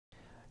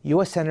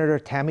U.S. Senator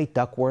Tammy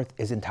Duckworth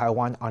is in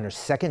Taiwan on her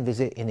second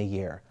visit in a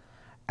year.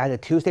 At a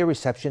Tuesday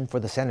reception for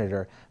the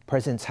senator,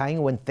 President Tsai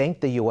Ing-wen thanked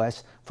the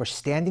U.S. for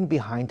standing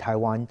behind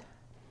Taiwan.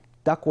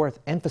 Duckworth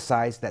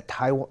emphasized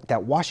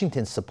that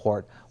Washington's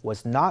support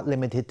was not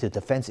limited to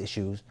defense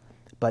issues,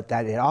 but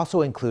that it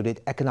also included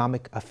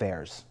economic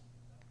affairs.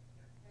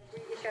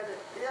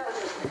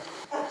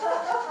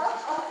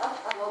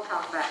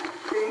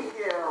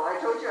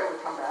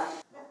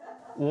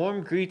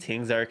 Warm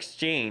greetings are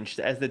exchanged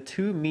as the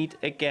two meet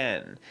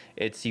again.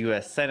 It's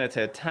U.S.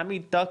 Senator Tammy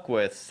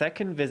Duckworth's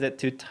second visit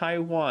to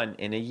Taiwan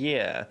in a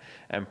year,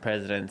 and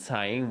President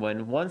Tsai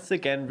Ing-wen once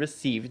again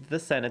received the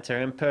senator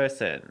in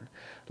person.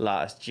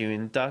 Last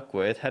June,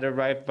 Duckworth had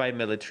arrived by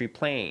military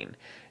plane.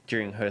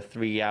 During her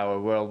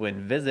 3-hour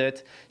whirlwind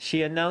visit,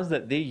 she announced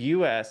that the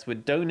U.S.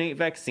 would donate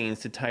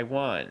vaccines to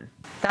Taiwan.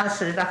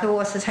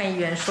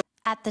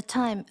 At the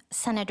time,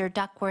 Senator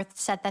Duckworth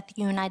said that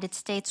the United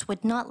States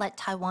would not let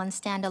Taiwan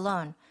stand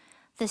alone.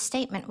 This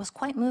statement was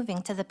quite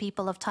moving to the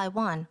people of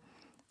Taiwan.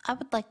 I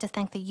would like to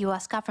thank the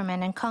U.S.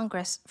 government and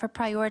Congress for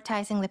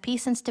prioritizing the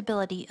peace and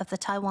stability of the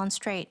Taiwan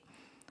Strait.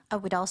 I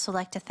would also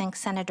like to thank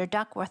Senator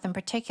Duckworth in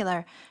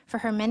particular for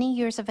her many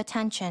years of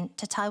attention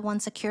to Taiwan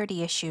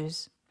security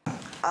issues.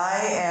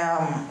 I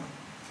am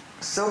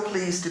so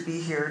pleased to be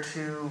here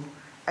to,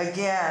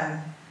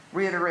 again,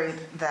 reiterate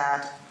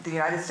that the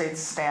United States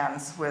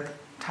stands with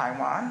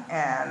Taiwan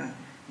and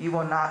you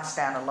will not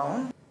stand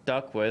alone.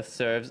 Duckworth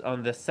serves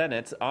on the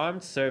Senate's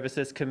Armed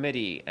Services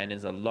Committee and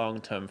is a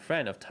long-term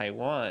friend of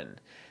Taiwan.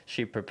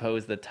 She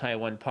proposed the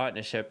Taiwan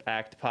Partnership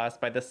Act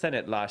passed by the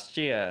Senate last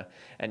year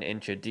and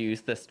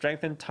introduced the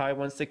Strengthen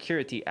Taiwan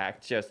Security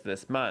Act just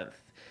this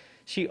month.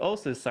 She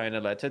also signed a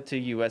letter to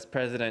U.S.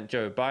 President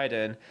Joe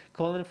Biden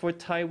calling for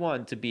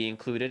Taiwan to be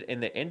included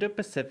in the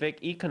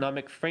Indo-Pacific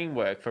Economic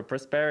Framework for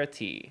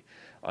Prosperity.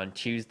 On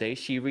Tuesday,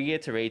 she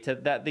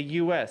reiterated that the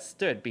U.S.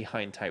 stood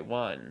behind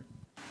Taiwan.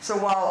 So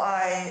while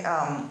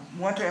I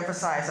want to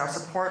emphasize our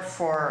support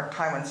for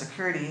Taiwan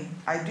security,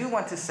 I do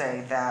want to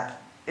say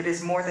that it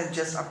is more than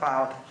just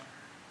about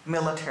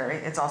military,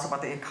 it's also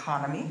about the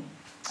economy.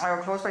 I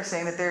will close by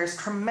saying that there is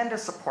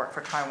tremendous support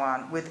for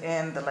Taiwan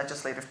within the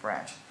legislative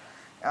branch.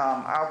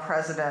 Our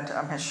president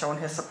has shown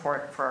his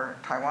support for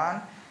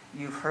Taiwan.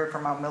 You've heard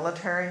from our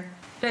military.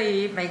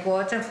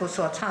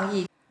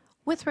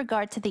 With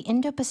regard to the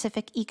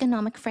Indo-Pacific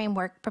Economic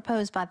Framework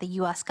proposed by the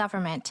U.S.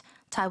 government,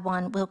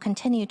 Taiwan will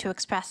continue to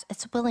express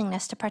its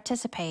willingness to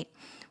participate.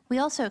 We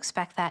also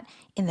expect that,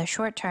 in the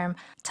short term,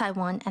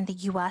 Taiwan and the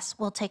U.S.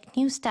 will take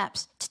new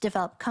steps to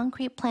develop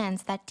concrete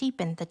plans that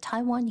deepen the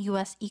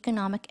Taiwan-U.S.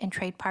 economic and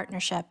trade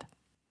partnership.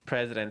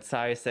 President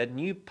Tsai said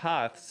new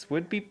paths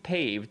would be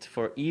paved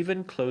for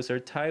even closer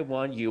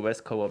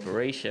Taiwan-U.S.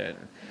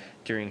 cooperation.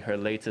 During her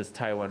latest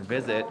Taiwan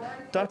visit,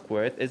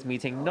 Duckworth is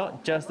meeting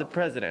not just the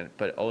president,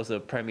 but also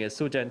Premier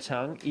Su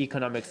Zhenchang,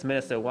 Economics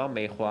Minister Wang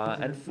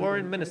Meihua, and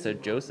Foreign Minister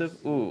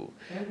Joseph Wu.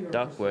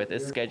 Duckworth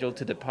is scheduled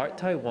to depart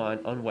Taiwan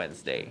on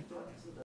Wednesday.